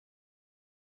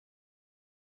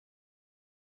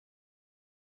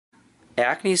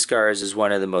Acne scars is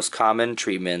one of the most common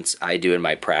treatments I do in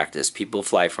my practice. People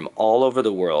fly from all over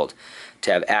the world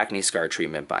to have acne scar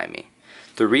treatment by me.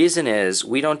 The reason is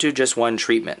we don't do just one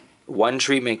treatment. One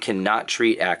treatment cannot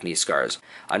treat acne scars.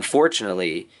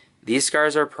 Unfortunately, these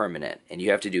scars are permanent, and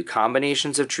you have to do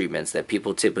combinations of treatments that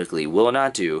people typically will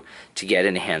not do to get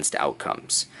enhanced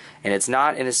outcomes. And it's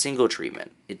not in a single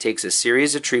treatment. It takes a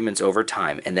series of treatments over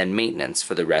time and then maintenance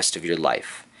for the rest of your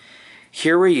life.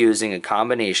 Here we're using a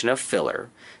combination of filler,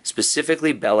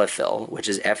 specifically Bellafill, which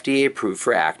is FDA approved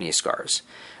for acne scars.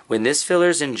 When this filler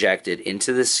is injected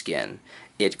into the skin,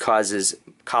 it causes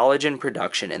collagen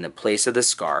production in the place of the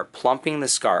scar, plumping the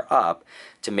scar up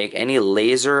to make any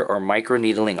laser or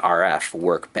microneedling RF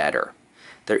work better.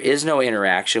 There is no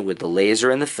interaction with the laser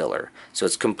and the filler, so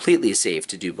it's completely safe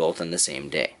to do both on the same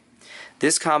day.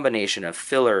 This combination of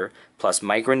filler plus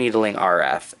microneedling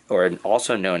RF, or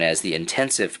also known as the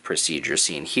Intensif procedure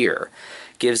seen here,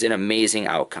 gives an amazing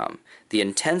outcome. The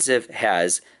Intensif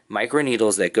has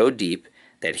microneedles that go deep,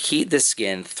 that heat the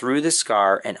skin through the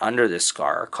scar and under the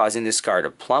scar, causing the scar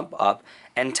to plump up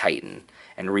and tighten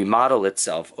and remodel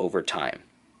itself over time.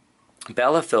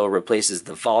 Bellafill replaces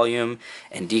the volume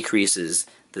and decreases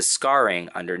the scarring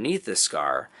underneath the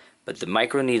scar, but the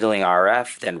microneedling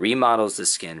RF then remodels the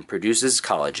skin, produces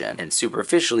collagen, and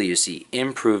superficially you see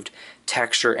improved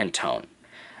texture and tone.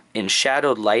 In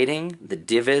shadowed lighting, the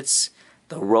divots,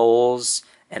 the rolls,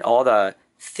 and all the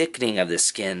thickening of the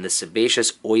skin, the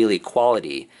sebaceous, oily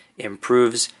quality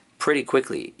improves pretty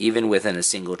quickly, even within a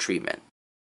single treatment.